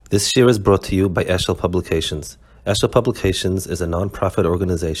This year is brought to you by Eshel Publications. Eshel Publications is a non-profit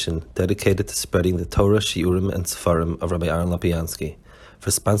organization dedicated to spreading the Torah, Shiurim, and Sefarim of Rabbi Aaron Lopiansky. For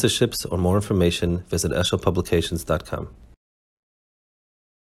sponsorships or more information, visit eshelpublications.com.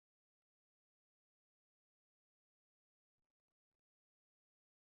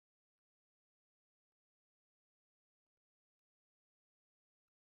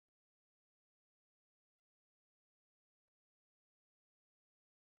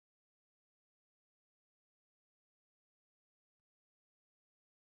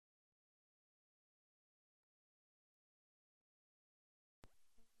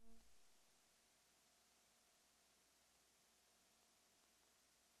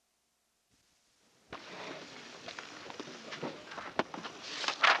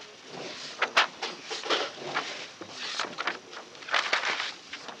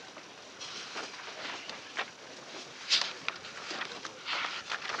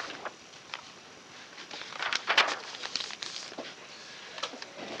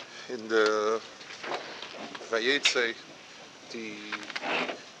 In the Vayeitzei,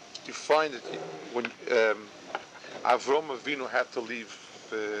 you find that when Avram Avinu had to leave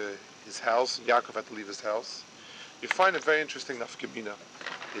his house, Yaakov had to leave his house, you find a very interesting nafkamina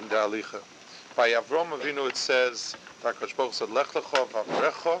in the Alicha. By Avram Avinu it says, HaKadosh Baruch Hu said, Lech lecha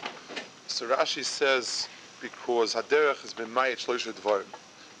v'avrecha. So Rashi says, because Haderech has been mayit shloisha dvarim,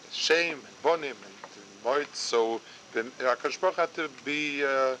 shame and bonim and moit, so HaKadosh Baruch Hu had to be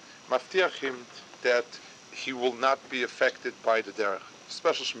maftiach him that he will not be affected by the derech.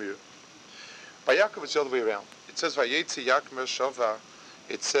 Special shmir. By Yaakov it's the other way around. It says Vayeitzei Yaakov Shava.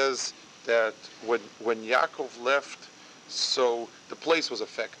 It says that when Yaakov left, so the place was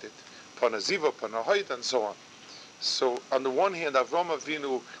affected. Panaziva, Panahoid, and so on. So on the one hand, Avram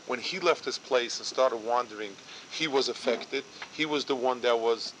Avinu, when he left his place and started wandering, he was affected. He was the one that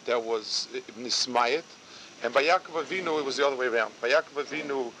was nismayet. And by Yaakov Avinu, it was the other way around. By Yaakov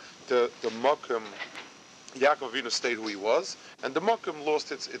Avinu, the Makom, Yaakov Avinu stayed who he was, and the Makom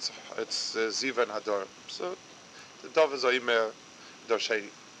lost its Ziva and Hadar. So the Dov is Aimer Darshei.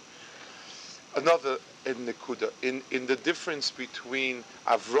 Another in Nekuda, in the difference between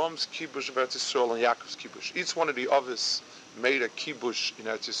Avram's kibush of Eretz Yisrael and Yaakov's kibush. Each one of the others made a kibush in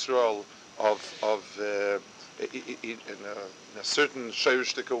Eretz Yisrael in a certain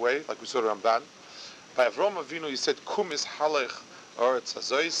shayushtik way, like we saw Ramban. By Avram Avinu, he said, "Kum is halech Eretz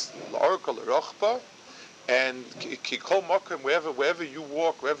Hazois la'orka l'rochba," and kikol makom, wherever you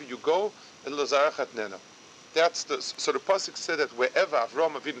walk, wherever you go, elazarachat nena. That's so the pasuk said that wherever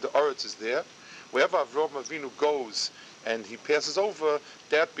Avram Avinu, the Eretz is there. Wherever Avram Avinu goes and he passes over,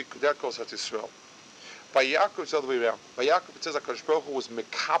 that goes at Yisrael. By Yaakov, it's the other way around. By Yaakov, it says HaKadosh Baruch Hu was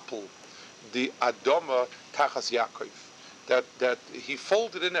mekapel the Adama tachas Yaakov, that he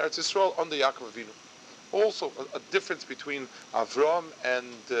folded in Eretz Yisrael under Yaakov Avinu. Also, a difference between Avram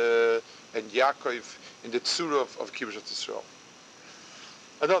and Yaakov in the tzura of Kibbutz Yisrael.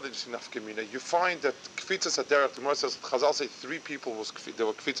 Another interesting nafkamina. You find that Kfitzas Haderech, the Gemara says, Chazal say there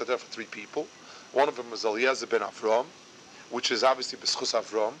were Kfitzas Haderech for three people. One of them was Eliezer ben Avram, which is obviously B'schus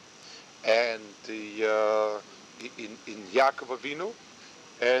Avram, and in Yaakov Avinu,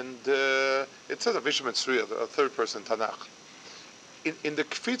 and it says Avisham and Sriya, a third person Tanakh. In the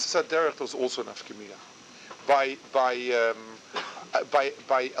Kfitzas Haderech, there was also nafkamina. By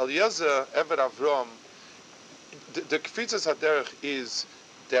Eliezer Eved Avram, the Kfitzas Haderech is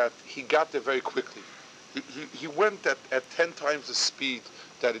that he got there very quickly. He went at 10 times the speed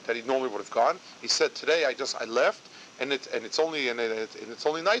that he normally would have gone. He said, "Today I left, and it's only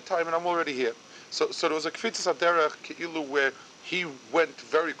nighttime, and I'm already here." So there was a Kfitzas Haderech Keilu where he went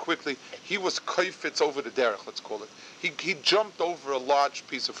very quickly. He was koifitz over the derech, let's call it. He jumped over a large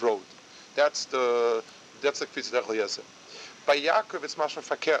piece of road. That's the Kfitzas Haderech Eliezer. By Yaakov, it's mashma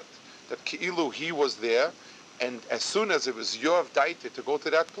fakert that Keilu he was there. And as soon as it was Yoav Daite to go to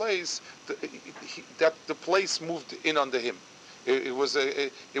that place, the place moved in under him. It was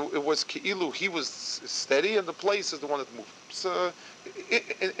Keilu, he was steady, and the place is the one that moved. So,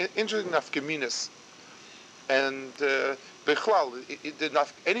 interesting nafkaminas. And Bechlal,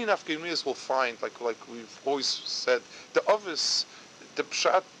 any nafkaminas will find, like we've always said, the others, the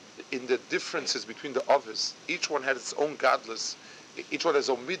pshat in the differences between the others. Each one had its own godless, each one has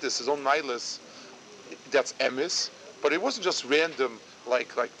its own midas, his own nihilus. That's emes, but it wasn't just random.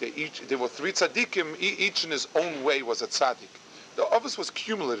 Like there were three tzaddikim. Each in his own way was a tzaddik. The others was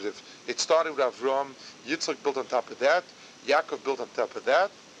cumulative. It started with Avram. Yitzchak built on top of that. Yaakov built on top of that.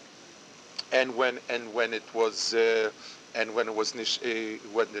 And when the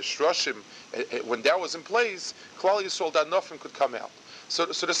Shroshim, when that was in place, Klal Yisrael, that nothing could come out. So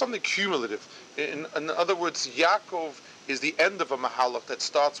there's something cumulative. In other words, Yaakov is the end of a mahalach that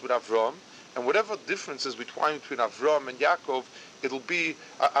starts with Avram, and whatever differences between Avram and Yaakov, it'll be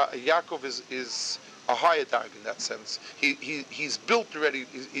Yaakov is a higher darg in that sense. He's built already.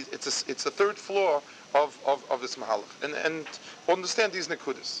 It's the third floor of this mahalach, and understand these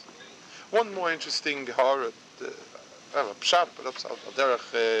nekudas. One more interesting hara, pshat, but that's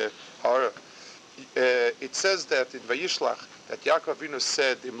derech hara. It says that in Vayishlach that Yaakov Avinu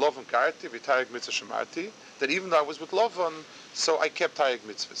said, "Im Lovan karti v'tareg mitzvah shemarti." That even though I was with Lovan, so I kept tareg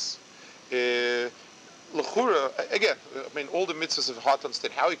mitzvahs. L'chura, again, I mean, all the mitzvahs are hard to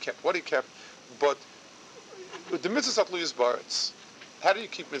understand how he kept, what he kept, but the mitzvahs at Luyas Baretz. How do you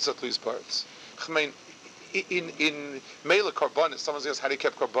keep mitzvahs at Luyas Baretz? I mean, in Mela Karbonis, someone says, how do you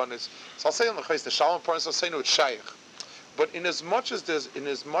keep Karbonis? So I'll say on the Chayes, the Shalom Parnas, I'll say no, it's Shaykh. But in as much as there's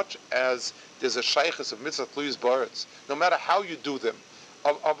a shaykhs of mitzvah Luyas Baretz, no matter how you do them,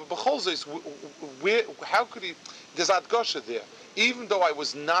 how could he? There's adgosha there. Even though I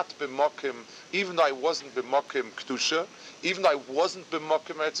was not b'makom, even though I wasn't b'makom kedusha, even though I wasn't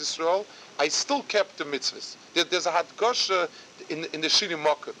b'makom Eretz Yisrael, I still kept the mitzvahs. There's a hadgosha in the shini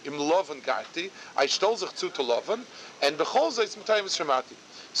makom im loven garti. I stole sich zu to loven, and b'chol zeis mitayim shemati.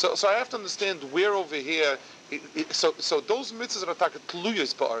 So I have to understand where over here. So those mitzvahs are taket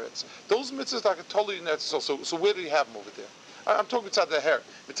Luyas Baretz. Those mitzvahs are taket totally in Eretz Yisrael. So where do you have them over there? I'm talking about the hair.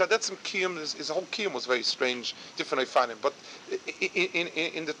 That's some kiyum. His whole kiyum was very strange, different I find him. But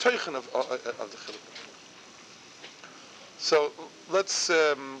in the teichen of the chiluk. So let's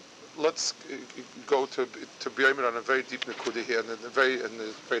go to B'yomer on a very deep nekuda here, and a very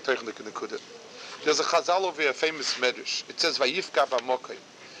teichen nekuda. There's a chazal over here, a famous medrash. It says Vayifka b'Makom.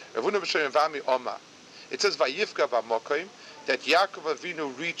 Ravuna b'Shem Vami Oma. It says Vayifka b'Makom that Yaakov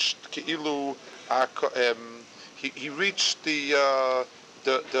Avinu reached Keilu. He reached the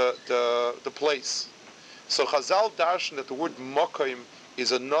place. So Chazal darshan that the word Makom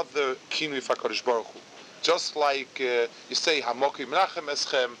is another kinui for HaKadosh Baruch Hu. Just like you say Hamokim Menachem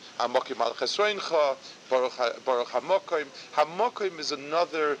Eschem, Hamokim Malches Reincha, Baruch Hamokim. Hamokim is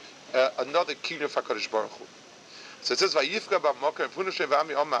another kinui for HaKadosh Baruch Hu. So it says Vayifka b'Makom V'Hunu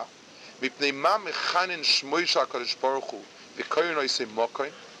V'Ami Omar Mipnei Ma Mechanin Shmoi Shel HaKadosh Baruch Hu V'Koyin Oisei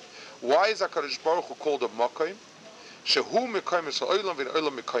Makom. Why is HaKadosh Baruch Hu called a Makom? Shehu Mekoim Shel Olam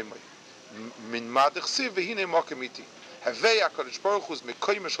V'Olam Mekoimoi. Min Madich Siv V'Hinei Makom Iti. Havei HaKadosh Baruch Hu is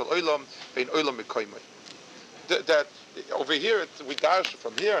Mekoim Shel Olam V'Olam Mekoimoi. That over here we dash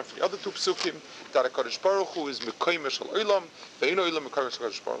from here and from the other two psukim that HaKadosh Baruch Hu is Mekoim Shel Olam V'Olam Mekoim Shel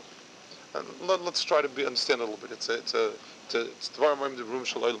HaKadosh Baruch Hu. And let's try to understand a little bit. It's Dvar Moim the room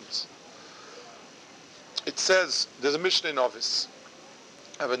Shel Olam. It says there's a Mishnah in Ovis.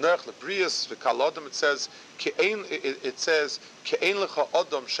 It says ke'ein lecha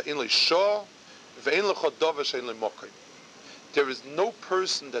adam she'ein le'shah ve'ein lecha davar she'ein le'makom. There is no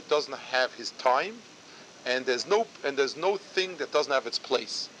person that doesn't have his time, and there's no thing that doesn't have its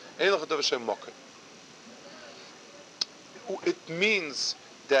place. Ein lecha davar she'ein le'makom. It means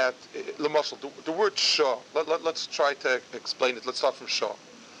that the word shah. Let's try to explain it. Let's start from shah.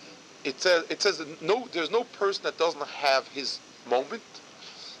 It says there's no person that doesn't have his moment.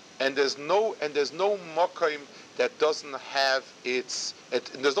 And there's no makom that doesn't have its. And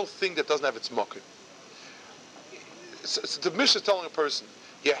there's no thing that doesn't have its makom. So the Mishnah is telling a person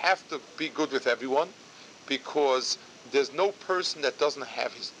you have to be good with everyone, because there's no person that doesn't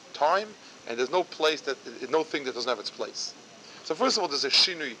have his time, and there's no thing that doesn't have its place. So first of all, there's a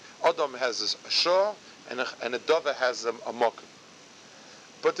shinui. Adam has a shah, and a dava has a makom.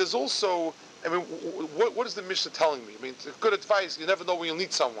 But there's also. I mean, what is the Mishnah telling me? I mean, it's good advice. You never know when you'll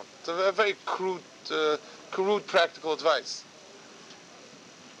need someone. It's a very crude, practical advice.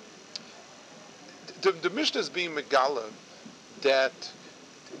 The Mishnah is being megala that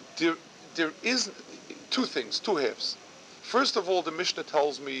there is two things, two halves. First of all, the Mishnah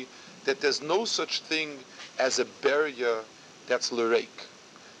tells me that there's no such thing as a barrier that's l'reik.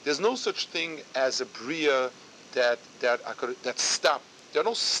 There's no such thing as a bria that's stopped. There are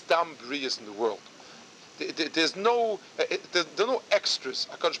no stam briyas in the world. There's no extras.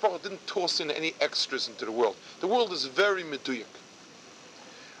 HaKadosh Baruch Hu didn't toss in any extras into the world. The world is very meduyak.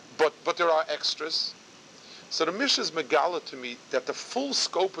 But there are extras. So the Mishnah is megala to me that the full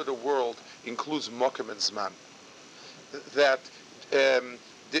scope of the world includes Makom and Zman. That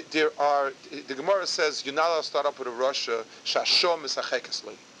there are. The Gemara says you're not allowed to start up with a Russia. Shashom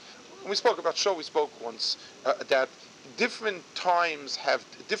misachekesli. When we spoke about Shah, we spoke once that different times have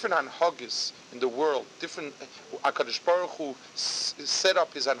different anhagis in the world. Different HaKadosh Baruch Hu set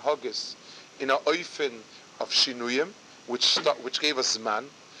up his anhagis in a oifen of shinuyim, which gave us Zman.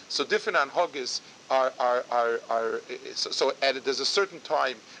 So different anhogis are there's a certain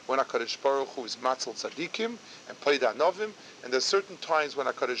time when HaKadosh Baruch Hu is Matzal Tzadikim and Paida Novim, and there's certain times when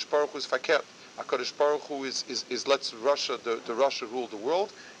HaKadosh Baruch Hu is Faket. HaKadosh Baruch Hu is lets Russia the Russia rule the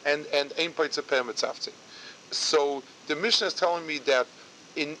world, and Ein Paitze Per Mitzavtze. So the Mishnah is telling me that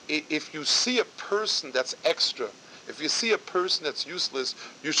if you see a person that's extra, if you see a person that's useless,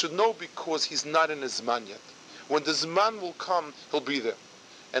 you should know because he's not in his Zman yet. When the Zman will come, he'll be there.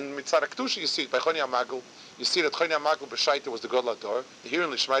 And Mitzvah Kedusha, you see it by Choni HaMagel. You see that Choni HaMagel b'Shaita was the Gadol Hador. Here in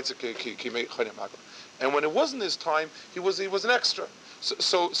Lishmaitze ki made Choni HaMagel. And when it wasn't his time, he was an extra.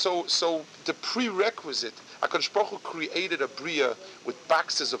 So the prerequisite, HaKadosh Baruch Hu created a bria with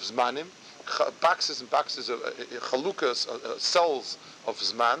boxes of zmanim, boxes and boxes of chalukas, cells of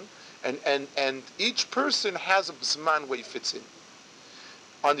zman, and each person has a zman where he fits in.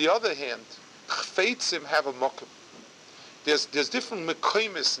 On the other hand, chfeitzim have a makom. There's different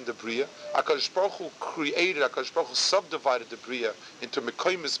mekoimis in the bria. HaKadosh Baruch Hu HaKadosh Baruch Hu subdivided the bria into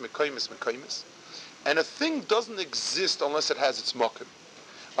mekoimis. And a thing doesn't exist unless it has its makom.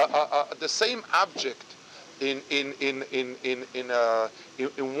 The same object in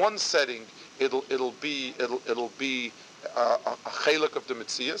one setting it'll be a chelik of the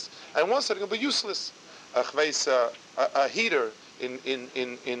mitzias, and one setting it'll be useless. A heater in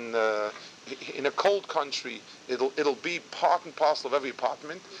a cold country, it'll be part and parcel of every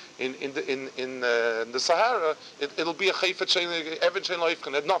apartment. In the Sahara, it'll be a chayfet even shein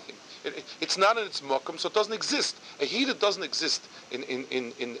loifkan, had nothing. It's not in its makom, so it doesn't exist. A heater doesn't exist in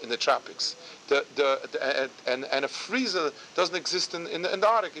the tropics. And a freezer doesn't exist in the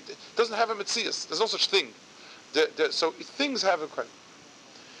Arctic. It doesn't have a metzias. There's no such thing. So things have a kind.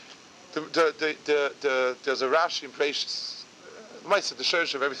 There's a Rashi in Breishis. The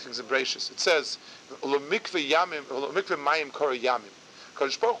church of everything's in Breishis. It says, "Mikveh mayim kora yamim."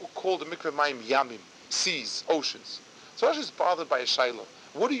 Kadosh Baruch Hu called the mikveh mayim yamim, seas, oceans. So Rashi is bothered by a shaila.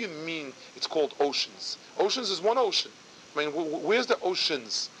 What do you mean it's called oceans? Oceans is one ocean. I mean, where's the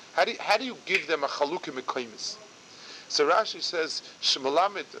oceans? How do you give them a chalukim mekaymis? So Rashi says,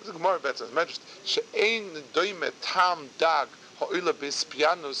 "Shemalamed." The Gemara better mentioned, "She'ein doime tam dag ha'oila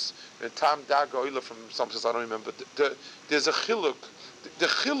b'spianus tam dag ha'oila," from some places I don't remember. There's a chiluk. The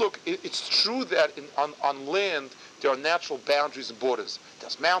chiluk. It's true that on land there are natural boundaries and borders.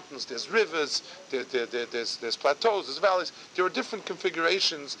 There's mountains, there's rivers, there's plateaus, there's valleys. There are different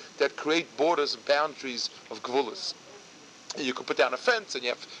configurations that create borders and boundaries of gvulas. You could put down a fence,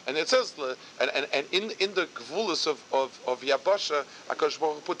 and it says, and in the gvulas of Yabasha, HaKadosh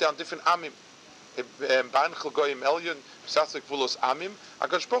Baruch Hu put down different amim. Banchel goyim elyon, sasek gvulos amim.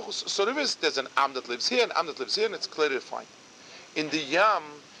 HaKadosh Baruch Hu. So there's an am that lives here, an am that lives here, and it's clearly defined. In the Yam,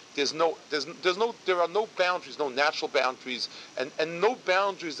 there are no boundaries, no natural boundaries, and no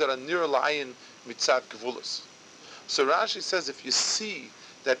boundaries that are near layin mitzad gvulas. So Rashi says, if you see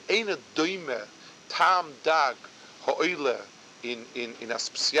that eina doime tam dag ha'oile in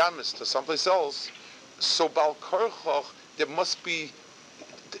aspsiamis to someplace else, so bal korchoch, there must be,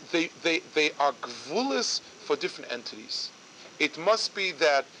 they are gvulas for different entities. It must be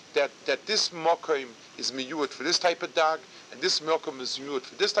that this makom is miyut for this type of dag, and this makom is miyut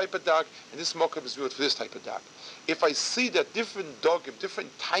for this type of dag, and this makom is miyut for this type of dag. If I see that different dogim,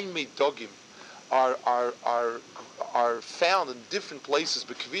 different time-made dogim are found in different places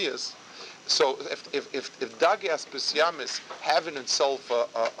b'kviyas, so if dagi aspesiamis have in itself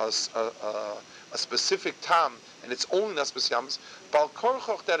a specific tam, and it's only aspesiamis, bal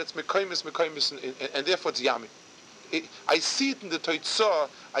korchoch that it's mekaymis, and therefore it's yami. I see it in the Toitzah.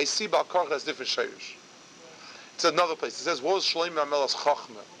 I see bal korchoch as different shayrish. It's another place. It says, "What is Shlomo HaMelech's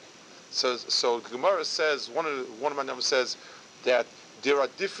chachma?" So the Gemara says, one of my numbers says that there are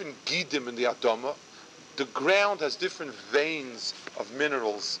different gidim in the Adama. The ground has different veins of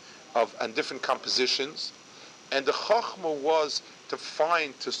minerals and different compositions, and the chachma was to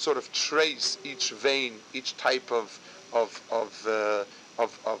sort of trace each vein, each type of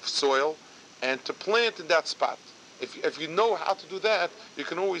soil, and to plant in that spot. If you know how to do that, you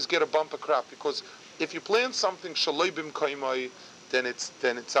can always get a bumper crop, because if you plant something shaloi bim kaimai, then it's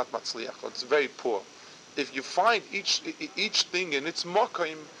not matzliach. It's very poor. If you find each thing in its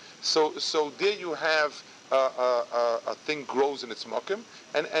makom, so there you have a thing grows in its makom,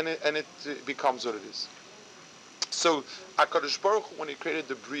 and it becomes what it is. So HaKadosh Baruch Hu, when He created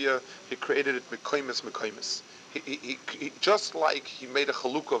the bria, He created it mekaymis. He just like He made a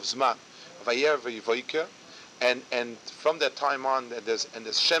chalukah of zman, vayer v'yivoike, and from that time on, there's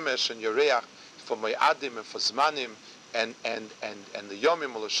shemesh and yoreach for mo'adim and for zmanim, and the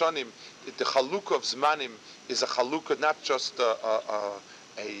yomim or lashonim. The chalukah of zmanim is a chalukah, not just a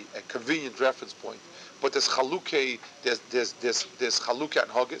convenient reference point, but there's chalukah, there's chalukah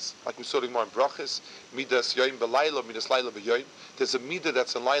and hagis, like we saw in more in brachas, midas yoim belayla, midas layla beyoim. There's a midah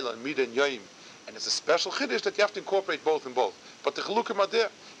that's in layla and midah in yoim, and it's a special chiddush that you have to incorporate both in both. But the chalukah are there,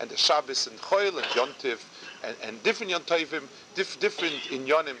 and the Shabbos and Choil and Yontiv, and different Yontivim, different in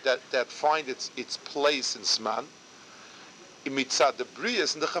Yonim that find its place in Zman. In Mitzad the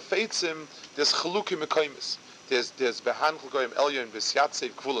Brias and the Chafetzim, there's Chalukim Mekaimis. There's Behanchel Goyim Elyon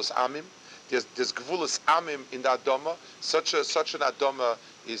V'Syatzei Gvulas Amim. There's Gvulas Amim in the Adoma. Such an Adoma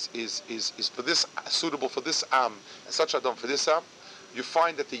is for this, suitable for this Am, and such Adom for this Am. You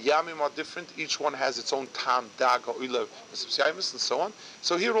find that the Yamim are different. Each one has its own Tam, Dag, Ha'ulav, and so on.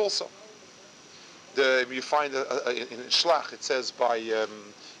 So here also, you find in Shlach, it says by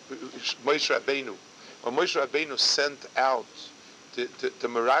Moshe Rabbeinu, when Moshe Rabbeinu sent out the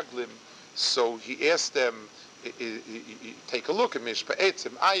Meraglim, so he asked them, take a look at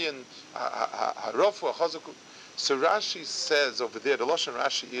Mishpa'etzim, Ayin, Harofu, Hachazaku. So Rashi says over there, the Lashon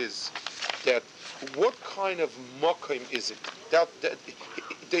Rashi is that what kind of Makom is it?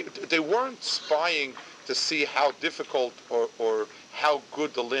 They weren't spying to see how difficult or how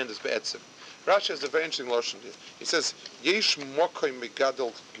good the land is be'etzim. Rashi has a very interesting Lashon here. He says, Yesh Makom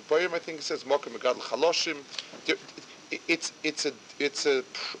megadol gibayim, I think he says, Makom megadol chaloshim. It's a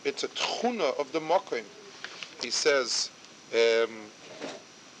tchuna of the Makom. He says,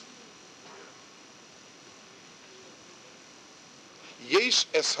 Yesh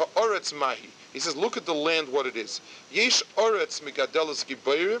es ha'oretz mahi. He says, look at the land, what it is. Yesh oretz megadelos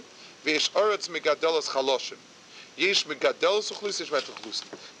gibayim, ve'yesh oretz megadelos chaloshim. Yesh megadelos uchlus, yesh megadelos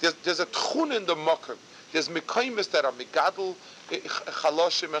uchlus. There's a tchun in the Makom. There's mekaymis that are megadol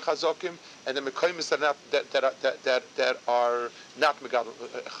chaloshim and chazokim, and the mekaymis that are not megadol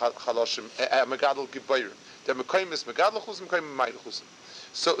chaloshim, megadol gibayim. The mekaymis megadol chusim, mekayim mayil chusim.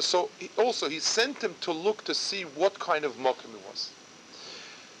 So he sent him to look to see what kind of Makom it was.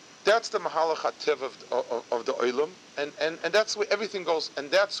 That's the Mahalach HaTev of the Olam, and that's where everything goes. And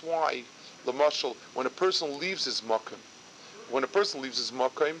that's why, Lamashal, when a person leaves his Makom,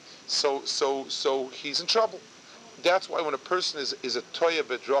 so he's in trouble. That's why when a person is a Toya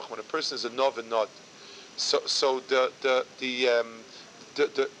Bedrach, when a person is a Nov and Nod, so the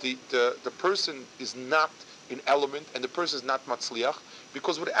person is not in element, and the person is not Matzliach,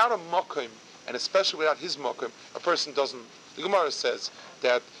 because without a Makom, and especially without his Makom, a person doesn't. The Gemara says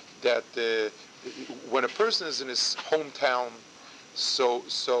that when a person is in his hometown, so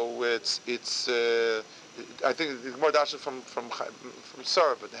it's I think the Gemara dashes from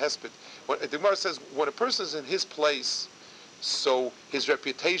Sarah, but the Hesped. The Gemara says when a person is in his place, so his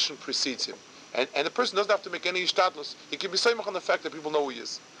reputation precedes him, and the person doesn't have to make any ishtadlus. He can be saimach on the fact that people know who he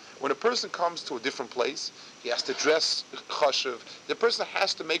is. When a person comes to a different place, he has to dress chashuv. The person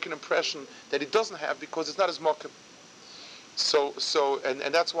has to make an impression that he doesn't have because it's not his makom.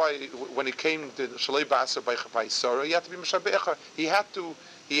 And that's why when it came to Shalei Basa by Sarah, he had to be Meshabecha. He had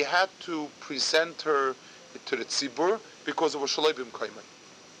to present her to the Tzibur because it was Shalei Bim Kaimai.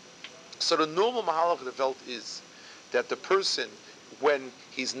 So the normal Mahalach of the Welt is that the person, when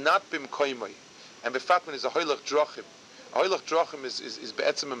he's not Bim Kaimai, and Befatman is a Hoylach Drachim. A Hoylach Drachim is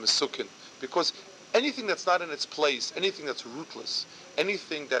Be'etzim and Mesukin, because anything that's not in its place, anything that's rootless,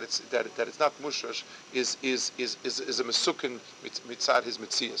 anything that it's not mushash is a mesukin mitzad his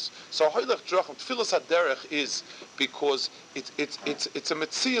mitzias. So hoylech drachim tfilas haderech is because it's a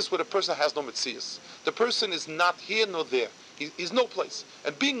mitzias where the person has no mitzias. The person is not here nor there. He's no place,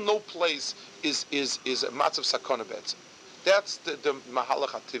 and being no place is a matzav sakana be'etzim. That's the mahalach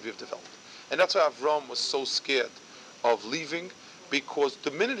hativi of the Welt, and that's why Avram was so scared of leaving, because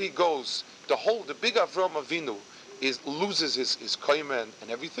the minute he goes, the big Avram Avinu loses his koyma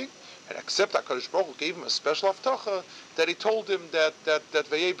and everything, and except HaKadosh Baruch Hu gave him a special haftacha that he told him that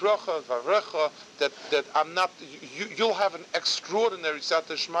vayei bracha varecha that I'm not, you'll have an extraordinary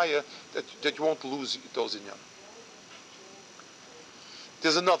Sata Shmaya that you won't lose those inyan.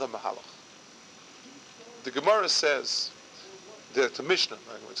 There's another mahalach. The Gemara says that the Mishnah,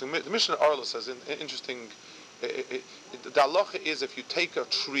 the Mishnah Arla says interesting. The halacha is if you take a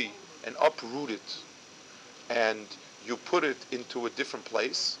tree and uproot it, and you put it into a different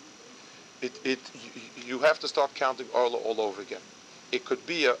place, you have to start counting Arla all over again. It could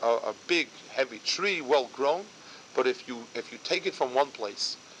be a big, heavy tree, well grown, but if you take it from one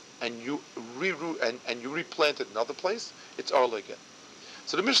place and you reroot and you replant it in another place, it's Arla again.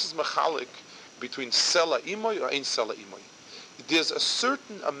 So the Mishnah is mechalik between Sela Imoy or Ein Sela Imoy. There's a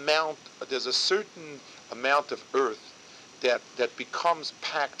certain amount of earth that becomes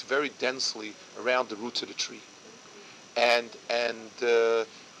packed very densely around the roots of the tree. And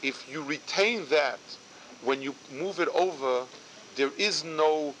if you retain that, when you move it over, there is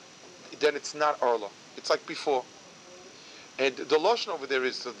no, then it's not Arla. It's like before. And the Lashon over there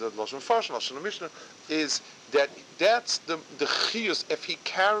is, the Lashon Farshon, Lashon Mishnah, is that's the chiyus. If he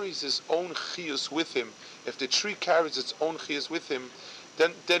carries his own chiyus with him, if the tree carries its own chiyus with him,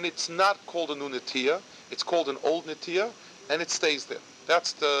 then it's not called a new netiyah, it's called an old netiyah, and it stays there.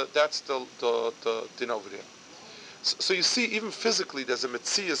 That's the din over there. So you see, even physically, there's a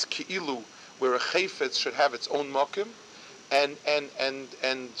metzias ki'ilu where a chayfetz should have its own makom, and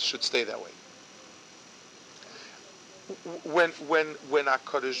should stay that way. When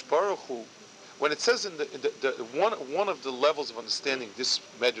HaKadosh Baruch Hu, when it says in the one of the levels of understanding this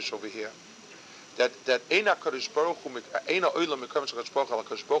medrash over here, that ein HaKadosh Baruch Hu ein ha'olam mekayim shel HaKadosh Baruch Hu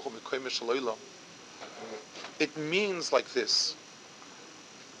HaKadosh Baruch Hu mekayim shel olam, it means like this.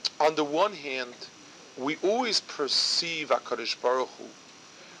 On the one hand, we always perceive HaKadosh Baruch Hu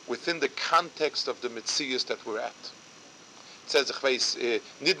within the context of the metzias that we're at. It says,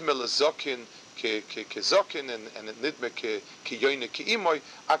 nidme lezokin kezokin and nidme keyoyne keimoy.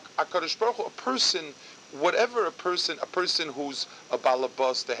 HaKadosh Baruch Hu, a person, whatever a person who's a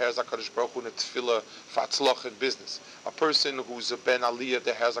balabas, that has HaKadosh Baruch Hu in a tefillah fatzloch in business. A person who's a ben aliyah,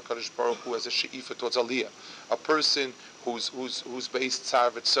 that has HaKadosh Baruch Hu as a she'ifa towards aliyah. A person who's based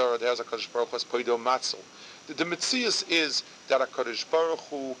tzar v'tzara, that has HaKadosh Baruch Hu as poido matzel. The metzias is that HaKadosh Baruch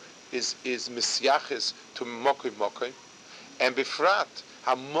Hu is misyaches to mokim, and befrat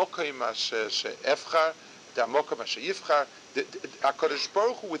hamokim she'efchar, the hamokim she'yifchar, the HaKadosh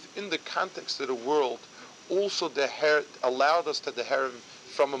Baruch Hu within the context of the world also allowed us to deherim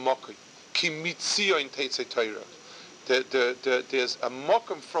from a mokim. Ki mitzio in teitzei Torah. There's a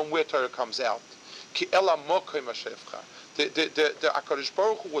mokim from where Torah comes out. Ki ela mokim she'efchar. The HaKadosh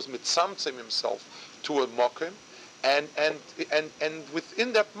Baruch Hu was mitzamtzem himself to a mokim, and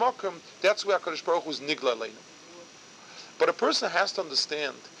within that mokum, that's where HaKadosh Baruch Hu is nigla leinu. But a person has to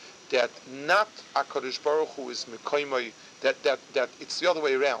understand that not HaKadosh Baruch Hu is mekoymai, that it's the other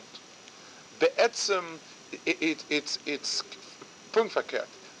way around. Be'etzem, it's punkt verkehrt.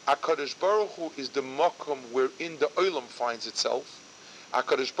 HaKadosh Baruch Hu is the mokum wherein the olam finds itself.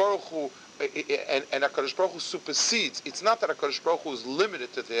 HaKadosh Baruch Hu and HaKadosh Baruch Hu supersedes. It's not that HaKadosh Baruch Hu is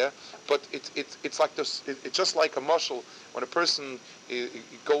limited to there, but it's like this. It's just like a mashal when a person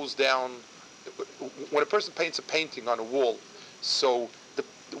goes down. When a person paints a painting on a wall, so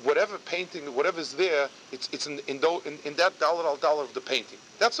whatever's there, it's in that dollar of the painting.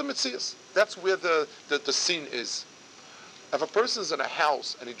 That's the metzias. That's where the scene is. If a person's in a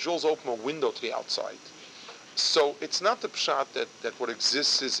house and he drills open a window to the outside, so it's not the pshat that what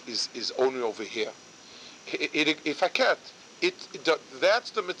exists is only over here. If I can't, that's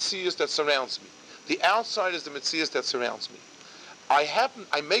the metzias that surrounds me. The outside is the metzias that surrounds me.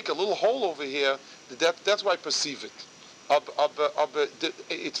 I make a little hole over here. That's why I perceive it.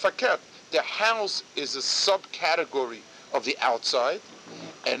 It's fakert. The house is a subcategory of the outside,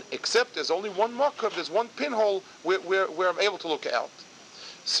 and except there's only one makom, there's one pinhole where I'm able to look out.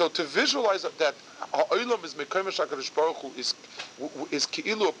 So to visualize that ha'olam is mekoyim HaKadosh Baruch Hu is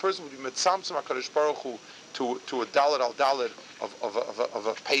ki'ilu a person would be metzamtzem HaKadosh Baruch Hu to a daled al daled of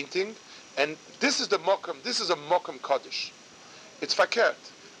a painting, and this is the makom. This is a makom kaddish. It's fakert.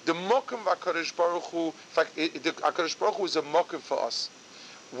 The makom HaKadosh Baruch Hu, the HaKadosh Baruch Hu is a makom for us.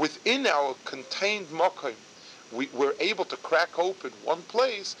 Within our contained makom, we're able to crack open one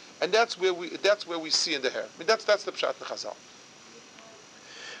place, and that's where we see in the hair. I mean, that's the pshat in Chazal.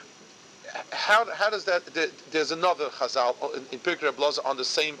 How does that? There's another Chazal in Pirkei Reb Elazar on the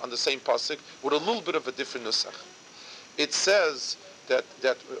same pasuk with a little bit of a different nusach. It says that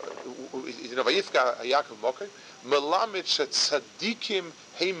Vayifka Yaakov Makom melamed shetzadikim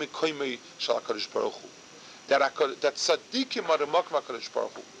hey mekoymei shel HaKadosh Baruch Hu. That tzadikim are the makom HaKadosh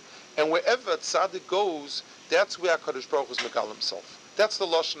Baruch Hu, and wherever tzadik goes, that's where HaKadosh Baruch Hu is megal himself. That's the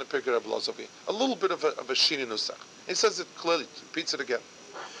lashon of Pirkei Reb Elazar. A little bit of a shini nusach. He says it clearly. Repeats it again.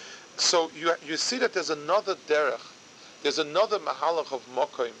 So you see that there's another derech, there's another mahalach of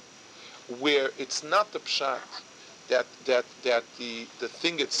makom, where it's not the pshat that the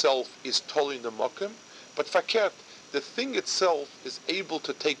thing itself is totally in the makom, but fakert, the thing itself is able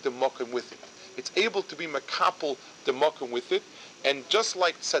to take the makom with it. It's able to be makapel the makom with it, and just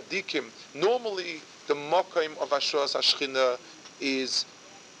like tzaddikim, normally the makom of HaShechina is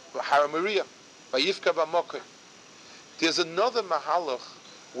Har Maria, Vayifka b'makom. There's another mahalach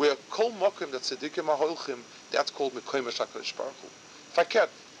where kol makom that tzaddikim aholchim, that's called mekoyim HaKadosh Baruch Hu. Fakert,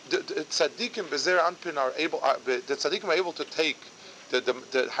 the tzaddikim bezer anpin are able. The tzaddikim are able to take the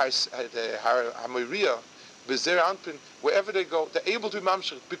Hamoria bezer anpin wherever they go. They're able to be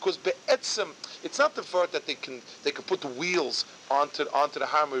mamshir because be'etzem. It's not the fact that they can put the wheels onto the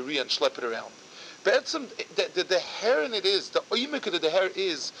Hamoria and schlep it around. Be'etzem, the hair in it is the oimik of the hair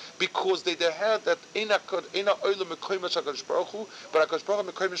is because the hair that ina oilam mekoyim shakadosh baruch hu, but hakadosh baruch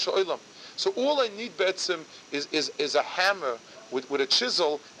hu mekoyim shoylam. So all I need be'etzem is a hammer with a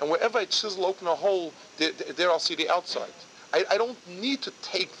chisel, and wherever I chisel open a hole, there I'll see the outside. I don't need to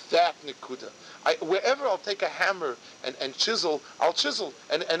take that nikuda. Wherever I'll take a hammer and chisel, I'll chisel,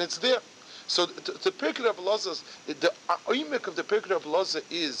 and it's there. So the Pirkei Rabbi the oimik of the Pirkei Rabbi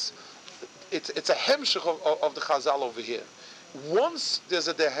is it's a hemshich of the Chazal over here. Once there's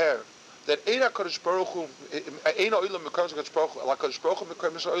a deher that Eina Kodesh Baruch Hu, Eina Olam Mekadosh Baruch Hu, La Kodesh Baruch Hu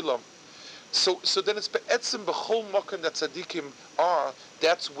Mekayim Olam. So then it's be'etzim b'chol makom that tzaddikim are.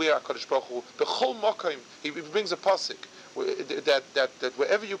 That's where Hakadosh Baruch Hu b'chol makom. He brings a pasuk that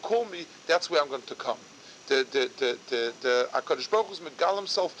wherever you call me, that's where I'm going to come. The Hakadosh Baruch Hu is megal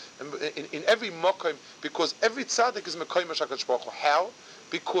himself in every makom because every tzaddik is mekayim Hakadosh Baruch Hu. How?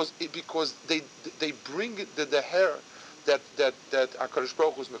 Because they bring the hair that Hakadosh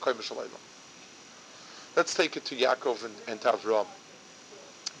Baruch Hu is mekayim shalayim. Let's take it to Yaakov and to Avraham.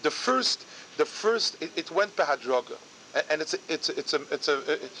 The first it went behadraga, and it's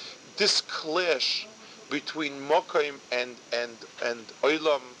a this clash between Makom and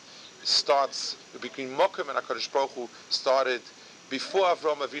Olam starts between Makom and HaKadosh Baruch Hu started before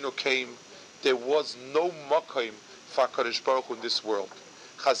Avraham Avinu came. There was no Makom for HaKadosh Baruch Hu in this world.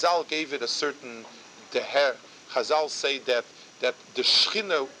 Chazal gave it a certain deher. Chazal say that the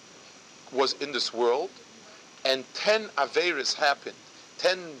Shechina was in this world, and 10 averis happened.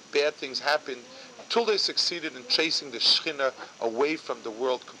 10 bad things happened until they succeeded in chasing the Shechina away from the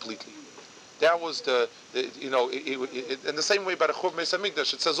world completely. That was in the same way by the Churban Beis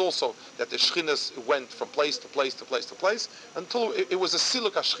Hamikdash, it says also that the Shechina went from place to place to place to place until it was a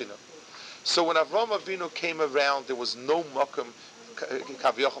Siluk HaShechina. So when Avraham Avinu came around, there was no Makom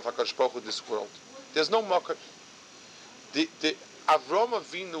Kaviyachov HaKadosh Baruch Hu in this world. There's no Makom. The Avraham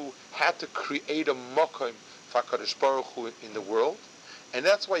Avinu had to create a Makom for HaKadosh Baruch Hu in the world. And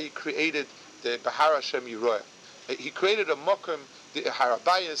that's why he created the Bahar Hashem Yiroeh. He created a Makom, the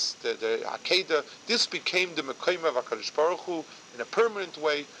Harabayas, the Akedah. This became the Mekoim of HaKadosh Baruch Hu in a permanent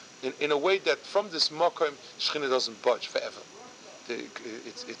way, in a way that from this Makom, Shechina doesn't budge forever.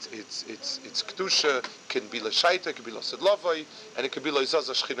 It's Kedusha, can be L'Shaita, can be L'Sid Lavai, and it can be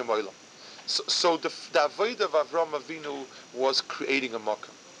L'Izazah Shechina Mo'ilam. So the Avodah of Avraham Avinu was creating a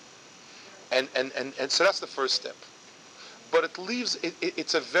Makom. And so that's the first step. But it leaves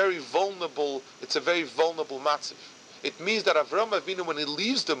it's a very vulnerable matziv. It means that Avraham Avinu, when he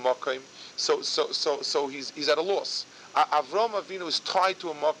leaves the makom, so he's at a loss. Avraham Avinu is tied to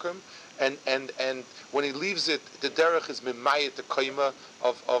a makom, and when he leaves it, the derech is mimayet the koima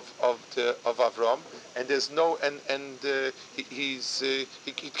of Avraham, and there's no he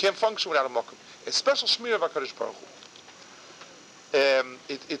can't function without a makom. A special shmir of HaKadosh Baruch Hu.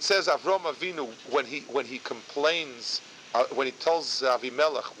 It says Avraham Avinu when he complains. When he tells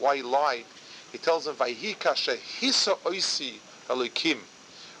Avimelech why he lied, he tells him, "Vayika shehisa oisi Elokim."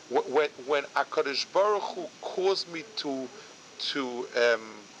 When HaKadosh Baruch Hu caused me to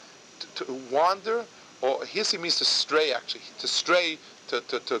wander, or hisi means to stray, actually,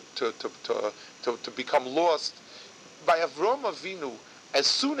 to become lost. By Avraham Avinu, as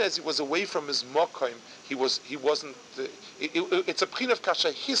soon as he was away from his makom, he wasn't. It's a prin of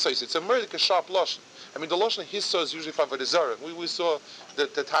kasha hisos. It's a murder sharp lashon. I mean, the lashon hisos is usually for avodah zarah. We saw the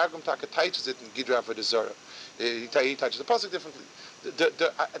Targum Taka teaches it in Gidra avodah zarah. He teaches the pasuk differently.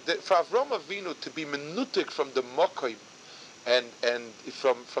 For Avraham Avinu to be menutik from the makom, and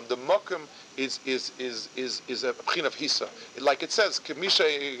from the makom is a prin of hisa. Like it says,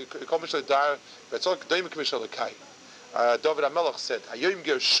 Kemisha Komisha Dar, it's all Kedoim Kemisha Lekai. David HaMelech said, "Hayom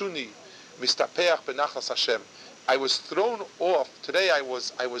gershuni mistapeach benachas Hashem." I was thrown off. Today I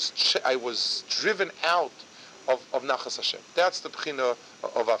was driven out of nachas Hashem. That's the b'china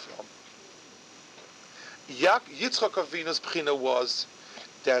of Avraham. Yitzchak Avinu's b'china was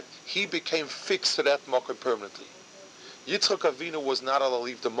that he became fixed to that makom permanently. Yitzchak Avinu was not allowed to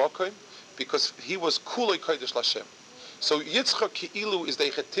leave the makom because he was kulei kodesh l'Hashem. So Yitzchak Ki'ilu is the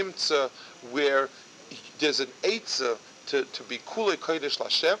chetimtza where there's an eitzah to be kulei kodesh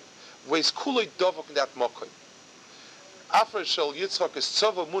l'Hashem, where he's kulei dovok in that makom. After Shel Yitzchak is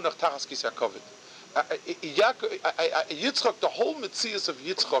tzava munach tachas kis Yaakov. Yitzchak, the whole Metzias of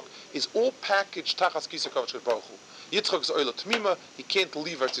Yitzchak is all packaged Tachas Kisa Kavach Baruch Hu. Yitzchak is Oila Tmima, he can't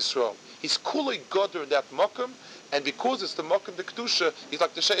leave Eretz Yisrael. He's Kulei Goder in that Makom, and because it's the Makom, the Kedusha, he's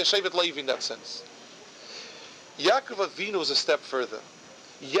like the Shevet Levi in that sense. Yaakov Avinu is a step further.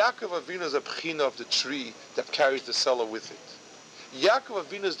 Yaakov Avinu is a Bechina of the tree that carries the seller with it. Yaakov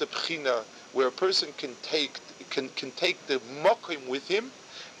Avinu is the Bechina where a person can take the Makom with him,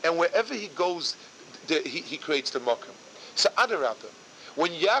 and wherever he goes, he creates the Makom. So Adarabah,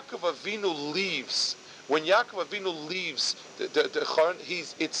 when Yaakov Avinu leaves, the Choron,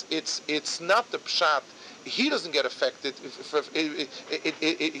 it's not the Pshat. He doesn't get affected.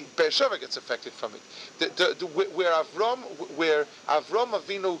 Beersheva gets affected from it. Where Avram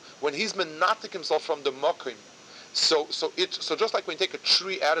Avinu, when he's menatic himself from the Makom, so just like when you take a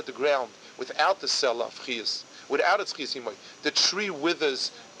tree out of the ground without the cell of Chiyas, without its Chiyas, the tree withers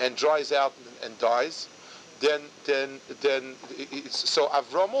and dries out and dies. Then so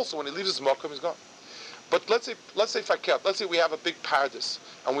Avram also, when he leaves his Makom, he's gone. But let's say we have a big paradise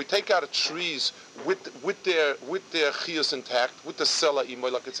and we take out the trees with their chiyus intact, with the sela imoy,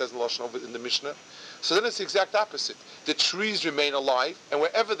 like it says in Lashon in the Mishnah. So then it's the exact opposite. The trees remain alive, and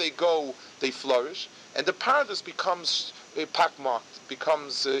wherever they go, they flourish, and the paradise becomes pockmarked,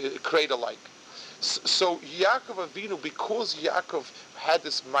 becomes crater-like. So Yaakov Avinu, because Yaakov had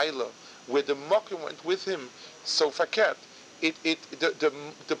this Maila where the Makom went with him, so faket,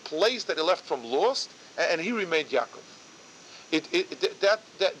 the place that he left from lost, and he remained Yaakov.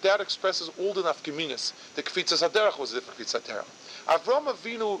 That expresses all the nafkeminas. The Kfitzas Haderach was a different Kfitzas Haderach. Avram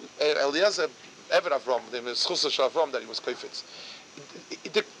Avinu, Eliezer, Ever Avram, the Schusach Avram that he was Kfitz.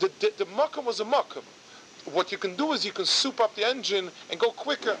 The Makom was a Makom. What you can do is you can soup up the engine and go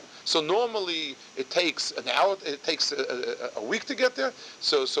quicker. So normally it takes an hour, it takes a week to get there.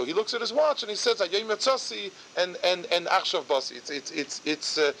 So he looks at his watch and he says, "Ayom Yatzasi," and Achshav Basi.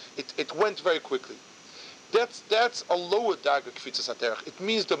 It went very quickly. That's a lower daga kfitzas haderech. It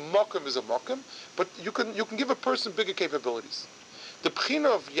means the makom is a makom, but you can give a person bigger capabilities. The bechina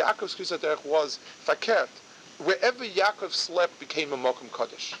of Yaakov's kfitzas haderech was fakert. Wherever Yaakov slept became a makom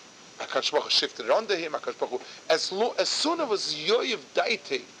kaddish. HaKadosh Baruch Hu shifted it under him. HaKadosh Baruch Hu, as soon as it was yoyev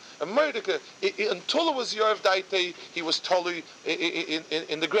daite, until it was yoyev daite, he was totally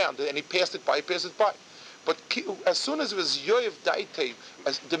in the ground, and he passed it by. But as soon as it was yoyev daite,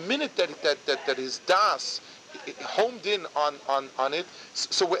 the minute that his das homed in on it,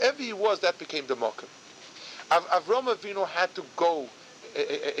 so wherever he was, that became the makom. Avram Avinu had to go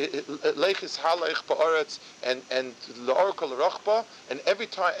leichis halach ba'aretz and la'orkol l'rachba, and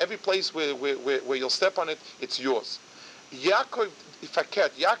every place where you'll step on it, it's yours.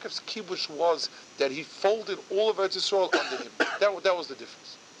 Yaakov's kibush was that he folded all of Eretz Yisrael under him. That was the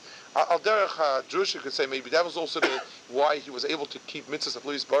difference. Al derech Drusha could say maybe that was also why he was able to keep mitzvahs of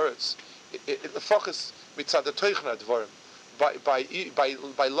Louis Baritz. Focus mitzad the teichna dvarim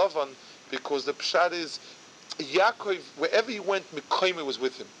by Lavan, because the pshat is Yaakov, wherever he went, Makom was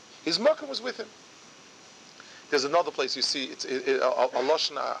with him. His Makom was with him. There's another place you see, it's a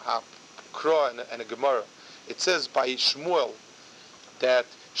Lashon HaKra and a Gemara. It says by Shmuel that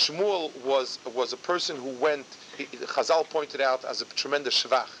Shmuel was a person who went, Chazal pointed out as a tremendous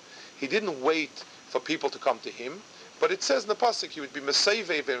shvach. He didn't wait for people to come to him, but it says in the pasuk he would be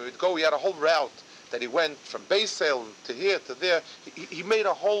Meseivev and he would go. He had a whole route that he went from Beisel to here to there. He made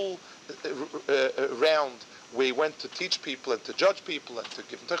a whole round where he went to teach people and to judge people and to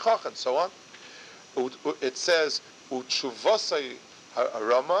give them techach and so on. It says Uchuvasei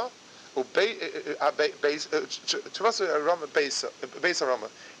Harama.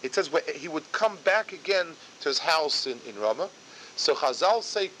 It says where he would come back again to his house in Ramah. So Chazal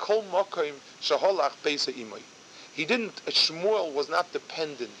say Kol Makom Shaholach Beisa Imoi. Shmuel was not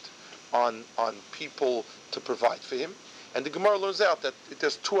dependent on people to provide for him. And the Gemara learns out that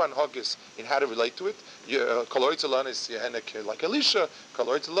there's two anhagis in how to relate to it. Kaloritz Elan is like Elisha.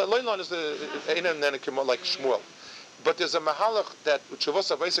 Kaloritz Elan is like Shmuel. But there's a mahalach that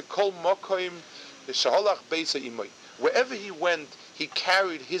Uchavos Avaisa Kol Makom Shaholach Beisa Imoi. Wherever he went, he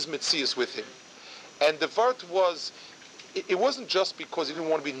carried his mitzias with him. And the vart was, it wasn't just because he didn't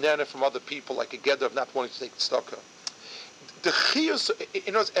want to be nana from other people, like a gather of not wanting to take the stocker. The chiyus, in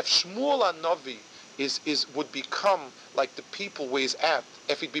other words, if Shmuel Navi would become like the people where he's at,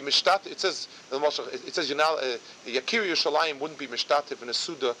 if he'd be mishtat, it says Yakir Yerushalayim wouldn't be mishtativ in a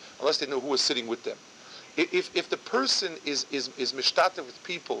suda unless they knew who was sitting with them. If the person is mishtativ with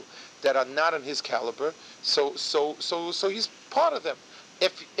people that are not in his caliber, so he's part of them.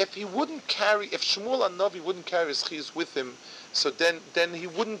 If Shmuel Navi wouldn't carry his chiyus with him, So then he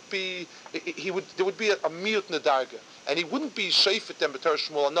wouldn't be. There would be a miyut nedarga, and he wouldn't be sheifet then b'ter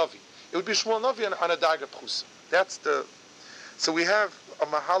Shmuel Navi. It would be Shmuel Navi on a darga pchusa. That's the. So we have a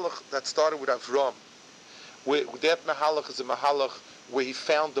mahalach that started with Avram. Where that mahalach is a mahalach where he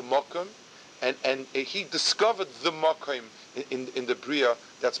found the Makom, and he discovered the Makom in the Bria.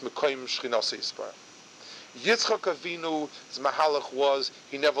 That's Makom Shchinas Yisrael. Yitzchak Avinu's mahalach was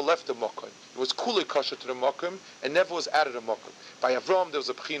he never left the Makom. It was kulei kasher to the Makom and never was out of the Makom. By Avram there was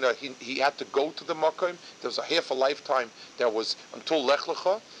a bchina he had to go to the Makom. There was a half a lifetime that was until Lech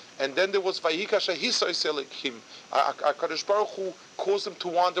Lecha, and then there was Vayikasha Hisayiselikim. HaKadosh Baruch Hu caused him to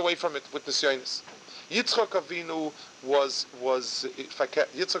wander away from it with Nisyonis. Yitzchak Avinu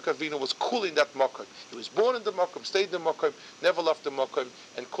was cool in that Makom. He was born in the Makom, stayed in the Makom, never left the Makom,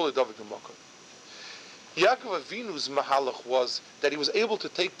 and cool David the Makom. Yaakov Avinu's mahalach was that he was able to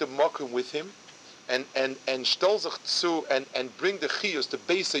take the Makom with him, and stel sich zu and bring the chiyus, the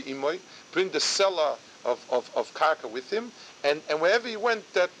beisa imoy, bring the seller of karka with him, and wherever he went,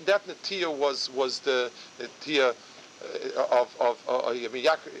 that netiya was the netiya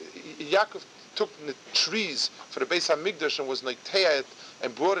Yaakov took the trees for the Beis Hamikdash and was neitea it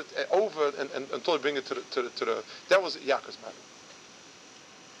and brought it over and until he bring it to the that was Yaakov's matter.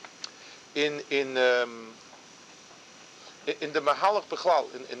 In the Mahalach Bechlal,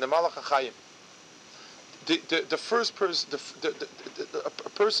 in the Malach HaChayim, the first person, a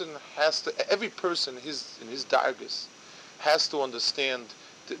person has to, every person in his dargis has to understand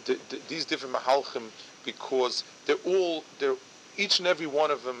these different Mahalchim, because each and every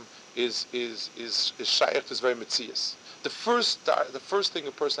one of them is shaykh, is very mitzias. The first thing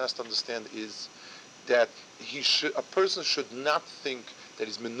a person has to understand is that a person should not think that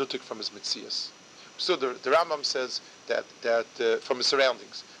he's menutik from his mitzias. So the Rambam says that from his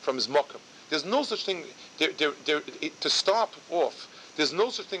surroundings, from his mokum, there's no such thing. To start off, there's no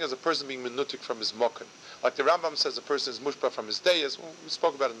such thing as a person being menutik from his mokum. Like the Rambam says, a person is mushba from his dayas. Well, we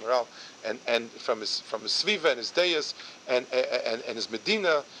spoke about it in Moral, and from his sviva and his dayas and his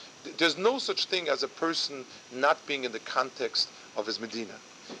medina. There's no such thing as a person not being in the context of his medina.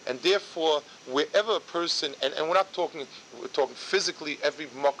 And therefore, wherever a person, and we're talking physically, every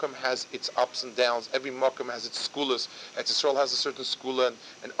Makom has its ups and downs, every Makom has its skulas. Eretz has a certain skula,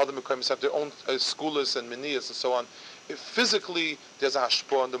 and other Makom have their own skulas and meniyas and so on. Physically, there's a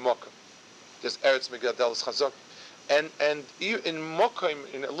hashpah on the Makom. There's Eretz Megadelis Chazak. And in Makom,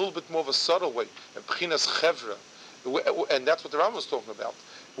 in a little bit more of a subtle way, B'chinas Chevra, and that's what the Ram was talking about.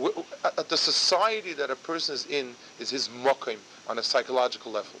 The society that a person is in is his Makom on a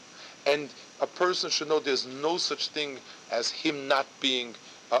psychological level. And a person should know there's no such thing as him not being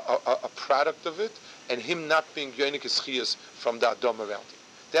a product of it, and him not being yonik eschiyas from the Adam around him.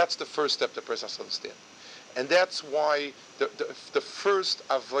 That's the first step the person has to understand. And that's why the first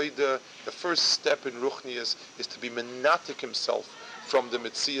avodah, the first step in Ruchnias is to be menatik himself from the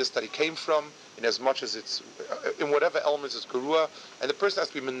mitzias that he came from, in as much as it's, in whatever elements it's gerua, and the person has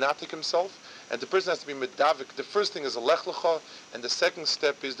to be menatik himself, and the person has to be medavik. The first thing is a lech lecha, and the second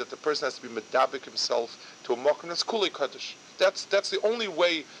step is that the person has to be medavik himself to a mokum that's kulei kaddish. That's the only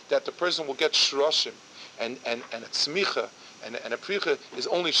way that the person will get shroshim, and a tzmicha, and a pricha is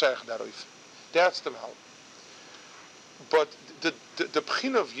only shaykh daroif. That's the mahal. But the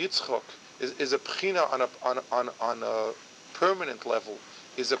bchina of Yitzchak is a bchina on a permanent level,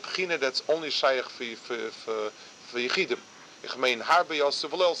 is a bchina that's only shaykh for yichidim. Ich mein harbe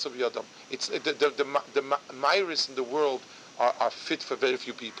yosef v'lo yadam. It's the myris in the world are fit for very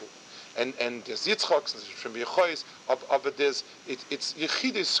few people, and there's Yitzchaks and from Yechois of it. It's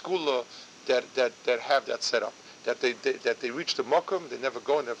yichidei skula that have that setup, that they reach the makom, they never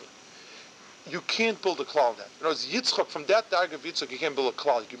go, never. You can't build a klal then. You know, it's Yitzchak, from that dag of Yitzchak, you can't build a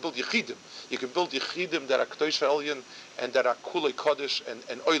klal. You can build yichidim. You can build yichidim that are k'tosh elyon and that are kulei kodesh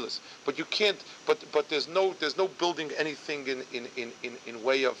and oilers. But you can't. But there's no building anything in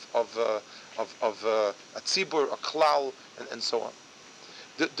way of a tzibur, a klal, and so on.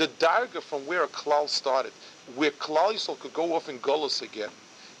 The darga from where a klal started, where klal Yisrael could go off in golus again,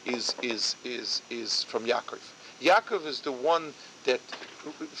 is from Yaakov. Yaakov is the one that,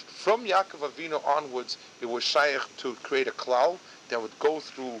 from Yaakov Avinu onwards, it was shaykh to create a klal that would go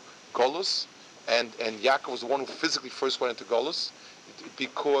through Golus, and Yaakov was the one who physically first went into Golus,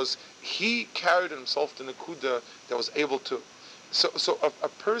 because he carried himself to Nakuda that was able to. So a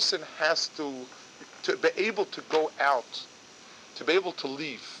person has to be able to go out, to be able to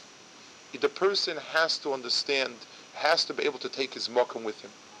leave. The person has to understand, has to be able to take his makom with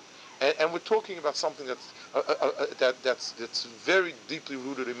him. And we're talking about something that's very deeply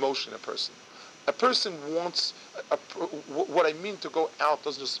rooted emotion in a person. A person wants, what I mean to go out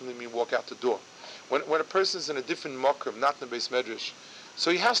doesn't just mean walk out the door. When a person is in a different Makom, not in the base medrash,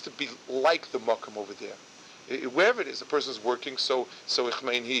 so he has to be like the Makom over there. Wherever it is, the person is working, so I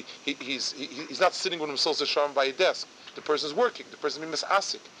mean, he's not sitting with himself by a desk. The person is working. The person is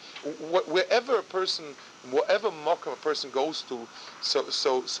misasik. Wherever a person, whatever Makom a person goes to,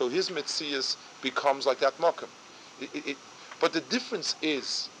 so his metzias becomes like that Makom. But the difference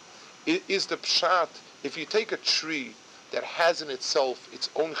is the pshat. If you take a tree that has in itself its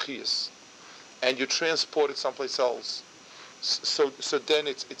own chiyas, and you transport it someplace else, so then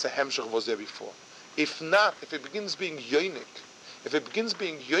it's a hemshech was there before. If not, if it begins being yonik,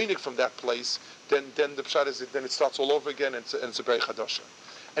 from that place, then the pshat is then it starts all over again, and it's a berei chadasha.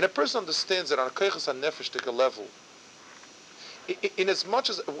 And a person understands that on a koiches hanefesh level, in as much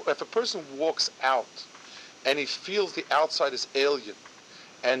as if a person walks out and he feels the outside is alien,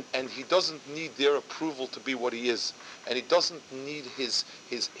 and he doesn't need their approval to be what he is, and he doesn't need his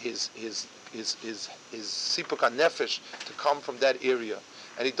sipuk hanefesh to come from that area,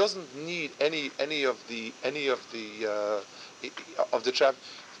 and he doesn't need any of the trap,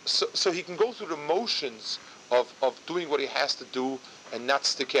 so he can go through the motions of doing what he has to do and not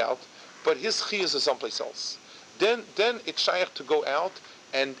stick out, but his chiyas is someplace else. Then it's shaykh to go out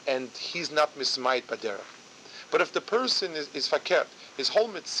and he's not mismayed baderech. But if the person is fakert, his whole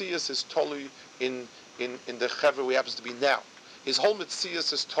metzias is totally in the chevra where he happens to be now. His whole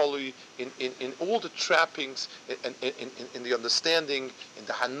metzias is totally in all the trappings, in the understanding, in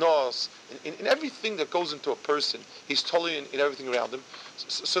the hanos, in everything that goes into a person. He's totally in everything around him.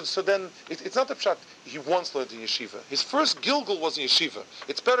 So then it's not the pshat he once learned in yeshiva. His first gilgul was in yeshiva.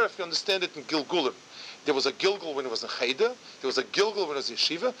 It's better if you understand it in gilgulim. There was a gilgul when it was in cheder. There was a gilgul when it was in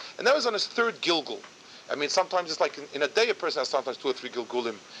yeshiva, and that was on his third gilgul. I mean, sometimes it's like in a day a person has sometimes 2 or 3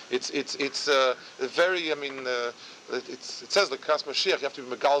 gilgulim. It's very. I mean, it says the Kas Mashiach you have to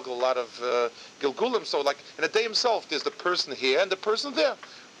be megalgal a lot of gilgulim. So like in a day himself, there's the person here and the person there,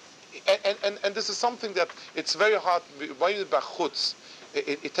 and this is something that it's very hard.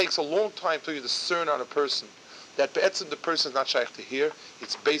 It takes a long time to you discern on a person that be'etzim the person is not shaykh to here.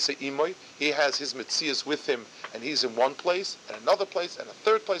 It's Beisa Imoy. He has his metzias with him, and he's in one place, and another place, and a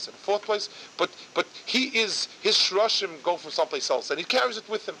third place, and a fourth place. But he is his shroshim go from someplace else, and he carries it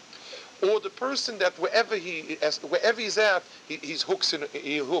with him. Or the person that wherever he's at, he hooks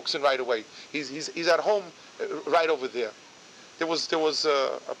in right away. He's at home right over there. There was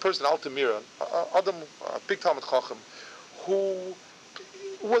a person Altamira, Adam, a big Talmud Chacham, who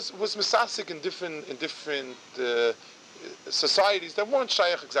was misasik in different societies that weren't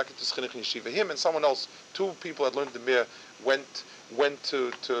shaykh exactly to Chinuch and Yeshiva. Him and someone else, 2 people had learned the Mir, went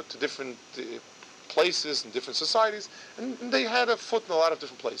to different places and different societies, and they had a foot in a lot of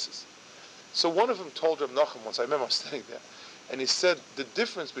different places. So one of them told Reb Nachum once, I remember I was standing there, and he said, the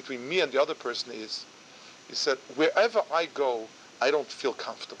difference between me and the other person is, he said, wherever I go, I don't feel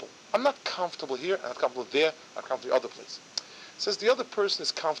comfortable. I'm not comfortable here, I'm not comfortable there, I'm not comfortable the other place. Says the other person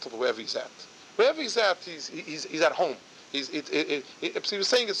is comfortable wherever he's at. Wherever he's at, he's at home. He was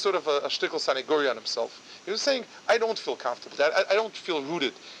saying it's sort of a shtickle sanegori on himself. He was saying, I don't feel comfortable. I don't feel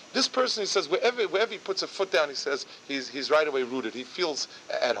rooted. This person, he says, wherever he puts a foot down, he says he's right away rooted. He feels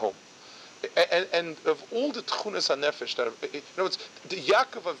at home. And of all the tchunas hanefesh that in other words, the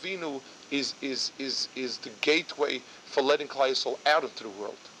Yaakov Avinu is the gateway for letting Klal Yisrael out into the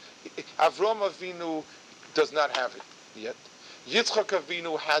world. Avram Avinu does not have it yet. Yitzchak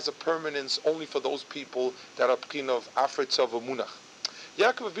Avinu has a permanence only for those people that are p'kin of Afritzav Munach.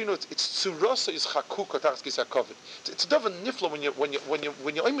 Yaakov Avinu, it's tzurosa is chakuk atachas kis hakoved. It's a davar nifla when you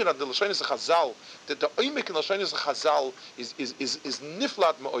oimin on the lashonis Chazal. The oimik in lashonis Chazal is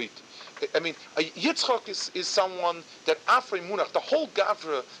niflat ma'oid. I mean, Yitzchak is someone that Afrei Munach, the whole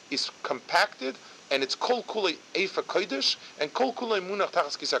Gavra is compacted, and it's kol kulei Eifa Kodesh, and kol kulei Munach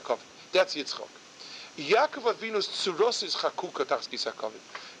tachas kis hakoved. That's Yitzchak. Yaakov Avinu's tzuros is chakuka tachas kis hakoved.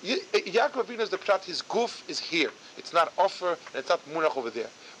 Yaakov Avinu's the pshat, his guf is here. It's not offer, and it's not munach over there.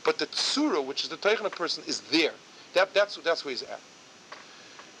 But the tzura, which is the teichna person, is there. That's where he's at.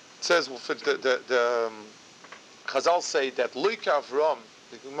 It says, well, the Chazal say that loika Avram,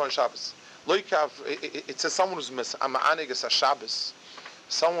 the Gemara Shabbos, loika, it says someone who's ma'aneg es Shabbos,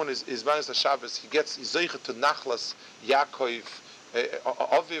 someone is ma'aneg es Shabbos, he zeicha to nachlas Yaakov,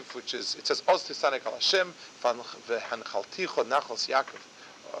 Aviv, which is, it says, Oz tisanek al Hashem, v'hanchalticho nachlas Yaakov,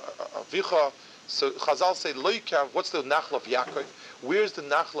 Avicha. So Chazal say, Loika, what's the nachla of Yaakov? Where's the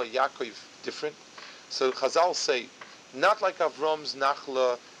nachla of Yaakov different? So Chazal say, not like Avram's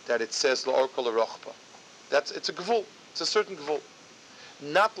nachla that it says, La'orka l'rochba. It's a gvul, it's a certain gvul.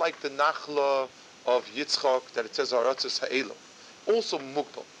 not like the Nachla of Yitzchak that it says Aratzis Ha'elo, also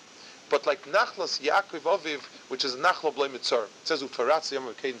Mugbal. But like Nachlas Yaakov Aviv, which is Nachla B'lei Mitzarim. It says Ufaratz Yom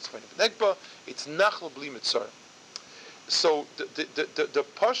HaKedim Tzvayim Negba, it's Nachla B'lei Mitzarim. So the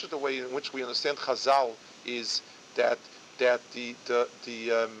Pasha, the way in which we understand Chazal is that the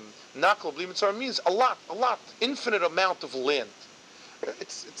Nachla B'lei Mitzarim means a lot, infinite amount of land. I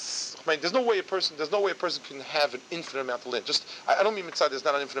mean, there's no way a person can have an infinite amount of land. Just I don't mean mitzvah. There's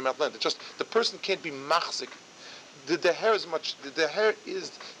not an infinite amount of land. It's just the person can't be machzik. The hair is much. The hair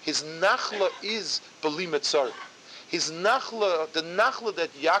is his nachla is b'li mitzarim. His nachla, the nachla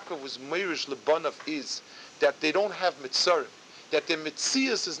that Yaakov was meirish lebanav is that they don't have mitzarim. That their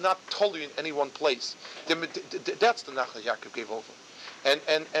mitzias is not totally in any one place. That's the nachla Yaakov gave over. And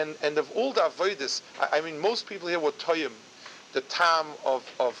of all the avodas, I mean, most people here were toyim. The time of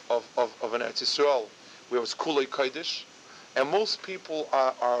an Eretz Yisrael, where it was Kulei Kodesh, and most people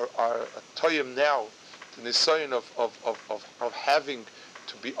are toyim now, the nisayon of having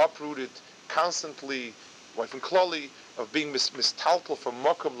to be uprooted constantly, wife and klali, of being mistaltal from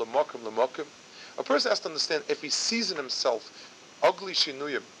Makom l'Makom. A person has to understand, if he sees in himself ugly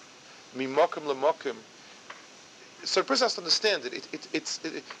shinuyim, mi Makom l'Makom, so a person has to understand that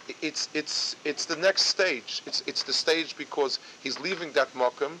it's the next stage. It's the stage because he's leaving that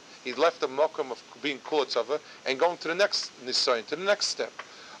makom. He left the makom of being kulatzava and going to the next nisayon, to the next step.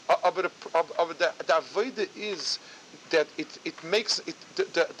 But the avodah is that it makes it.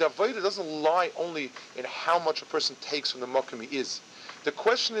 The avodah doesn't lie only in how much a person takes from the makom he is. The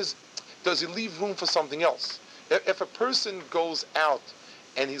question is, does he leave room for something else? If a person goes out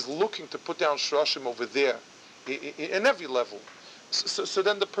and he's looking to put down shorashim over there, in every level, so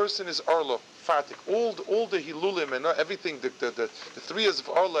then the person is arlo fatik. All the hilulim and everything, the 3 years of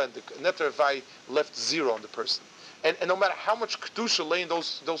arla and the neter vai left 0 on the person, and no matter how much kedusha lay in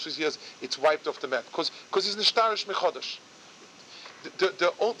those 3 years, it's wiped off the map because he's nishtarish mechodesh.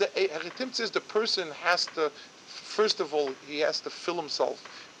 The heritim says the person has to, first of all, he has to fill himself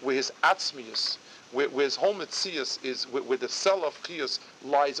with his atzmius, where his whole mitzias is, where the cell of chiyus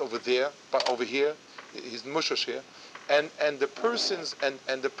lies over there, but over here. He's mushash here, and the persons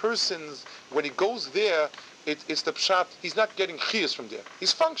when he goes there, it's the pshat. He's not getting chiyus from there.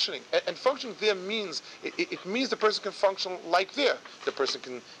 He's functioning, and functioning there means it means the person can function like there. The person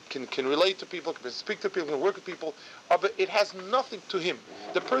can relate to people, can speak to people, can work with people, but it has nothing to him.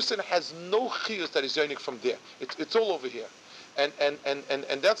 The person has no chiyus that is yearning from there. It's all over here. And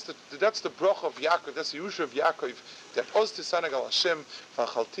that's the bracha of Yaakov. That's the Yerusha of Yaakov. That Oz Tisanag al Hashem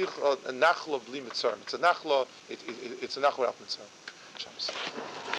v'chaltich nachla b'li mitzarim. It's a nachla. It's a nachla without mitzarim.